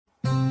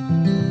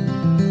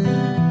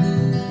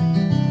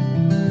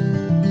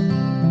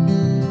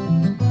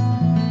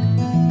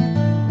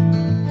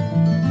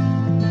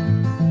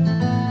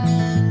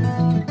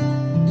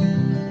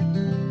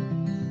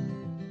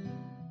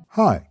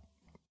Hi,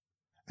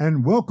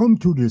 and welcome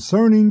to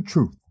Discerning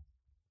Truth.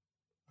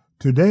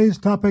 Today's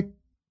topic,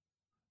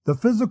 the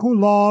physical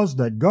laws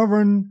that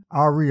govern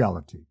our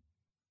reality.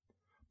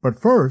 But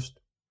first,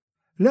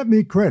 let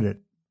me credit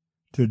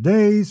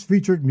today's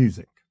featured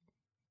music,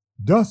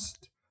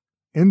 Dust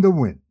in the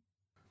Wind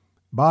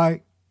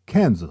by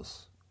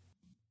Kansas.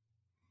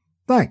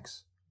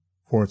 Thanks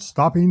for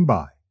stopping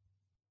by.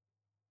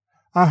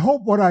 I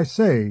hope what I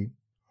say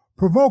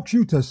provokes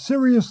you to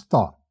serious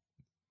thought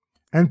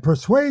and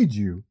persuades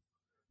you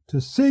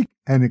to seek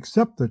and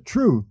accept the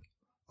truth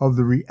of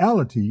the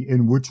reality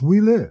in which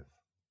we live,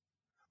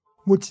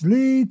 which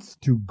leads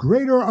to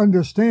greater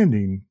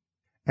understanding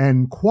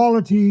and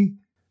quality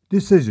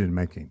decision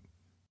making.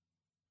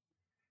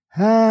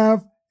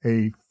 Have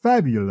a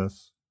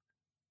fabulous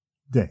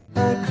day.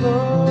 I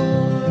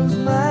close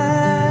my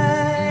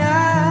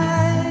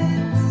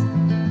eyes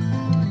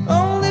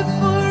only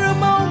for a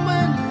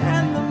moment,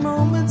 and the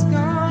moment's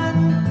gone.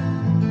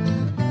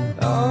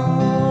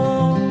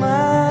 All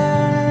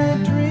my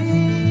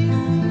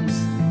dreams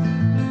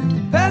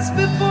pass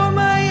before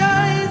my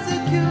eyes, a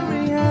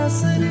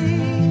curiosity,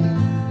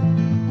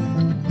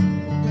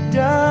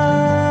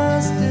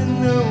 dust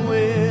in the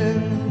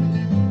wind.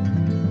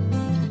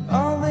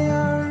 All they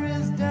are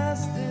is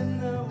dust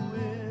in the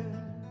wind.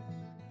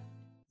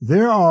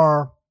 There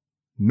are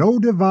no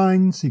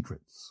divine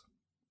secrets,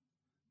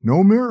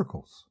 no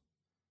miracles,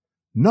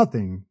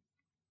 nothing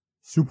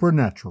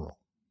supernatural.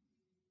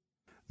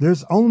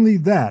 There's only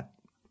that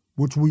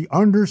which we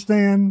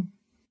understand,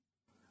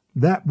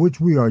 that which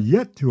we are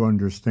yet to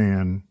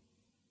understand,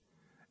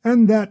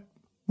 and that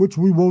which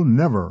we will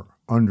never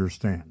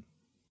understand.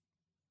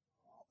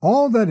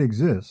 All that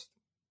exists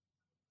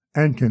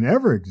and can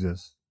ever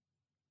exist,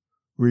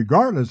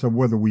 regardless of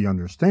whether we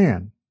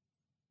understand,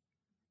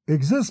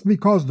 exists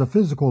because the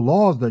physical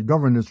laws that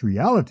govern this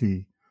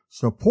reality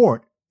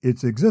support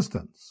its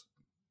existence.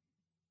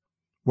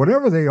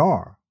 Whatever they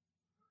are,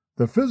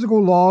 the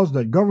physical laws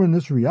that govern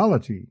this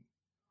reality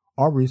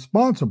are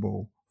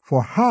responsible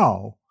for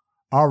how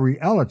our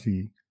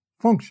reality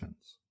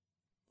functions.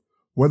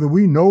 Whether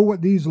we know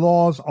what these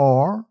laws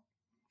are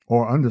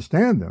or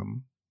understand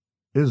them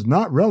is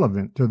not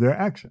relevant to their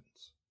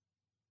actions.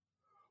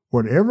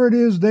 Whatever it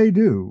is they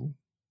do,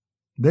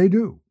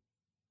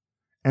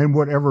 and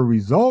whatever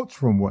results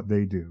from what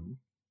they do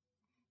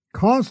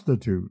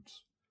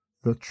constitutes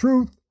the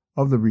truth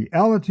of the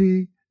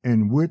reality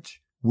in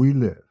which we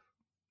live.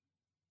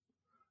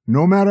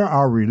 No matter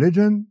our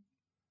religion,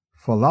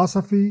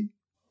 philosophy,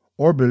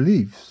 or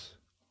beliefs,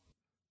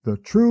 the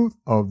truth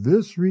of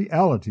this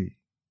reality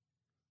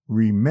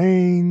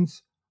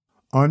remains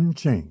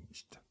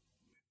unchanged.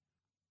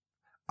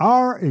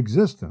 Our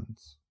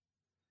existence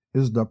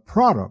is the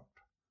product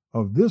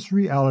of this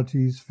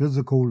reality's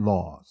physical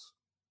laws.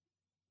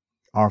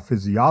 Our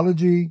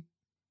physiology,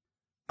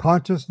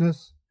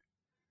 consciousness,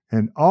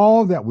 and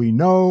all that we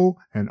know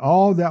and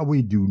all that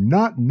we do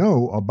not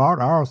know about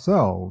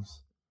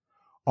ourselves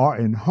are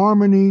in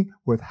harmony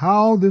with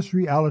how this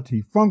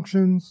reality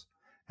functions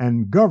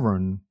and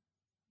governed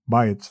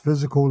by its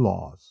physical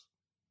laws.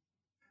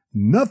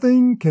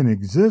 Nothing can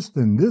exist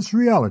in this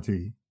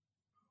reality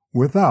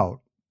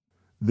without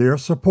their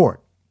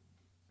support,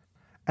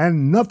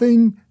 and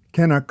nothing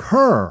can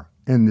occur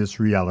in this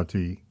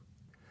reality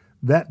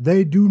that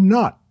they do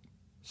not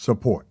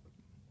support.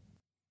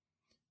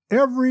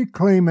 Every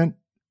claimant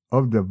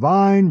of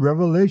divine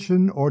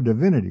revelation or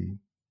divinity,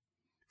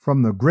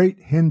 from the great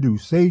Hindu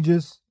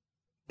sages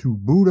to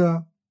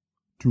Buddha,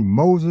 to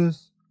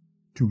Moses,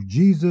 to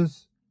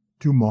Jesus,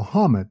 to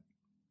Muhammad,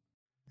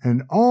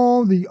 and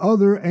all the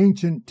other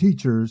ancient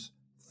teachers,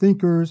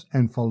 thinkers,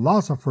 and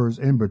philosophers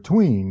in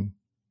between,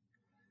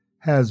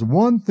 has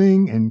one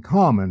thing in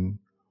common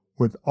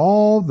with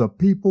all the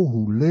people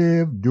who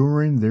lived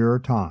during their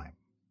time.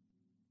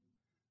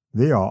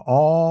 They are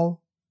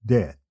all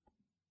dead.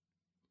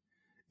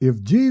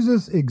 If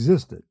Jesus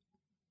existed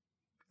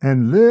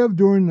and lived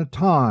during the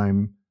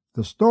time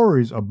the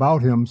stories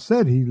about him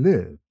said he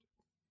lived,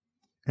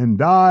 and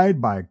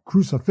died by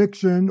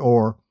crucifixion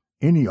or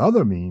any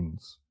other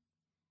means,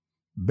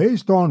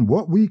 based on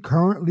what we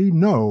currently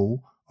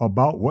know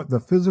about what the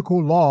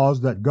physical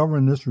laws that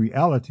govern this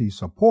reality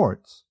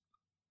supports,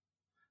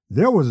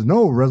 there was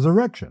no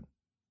resurrection.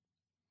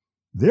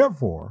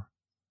 Therefore,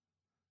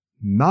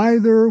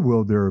 neither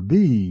will there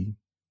be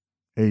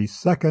a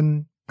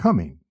second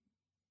coming.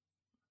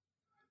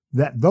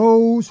 That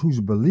those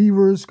whose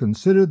believers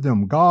considered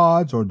them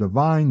gods or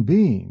divine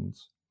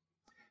beings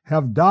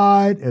have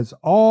died as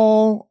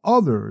all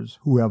others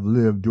who have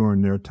lived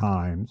during their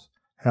times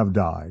have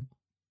died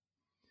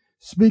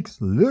speaks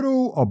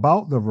little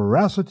about the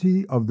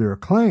veracity of their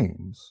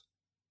claims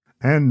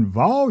and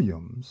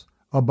volumes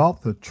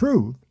about the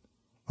truth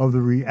of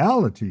the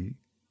reality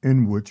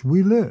in which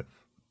we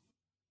live.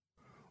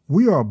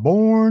 We are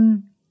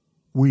born,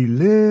 we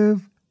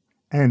live,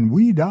 and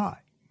we die.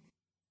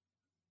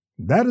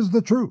 That is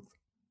the truth.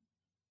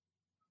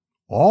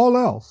 All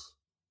else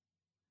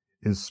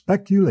is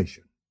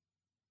speculation.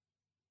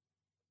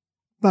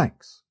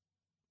 Thanks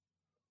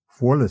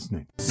for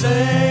listening.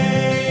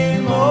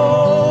 Same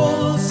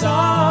old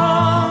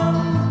song,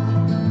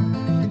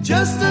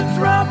 just a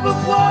drop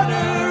of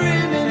water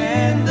in an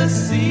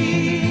endless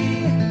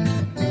sea.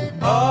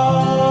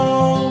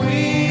 All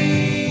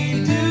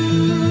we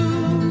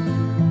do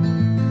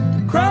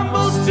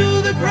crumbles to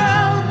the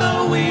ground,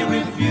 though we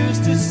refuse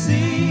to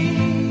see.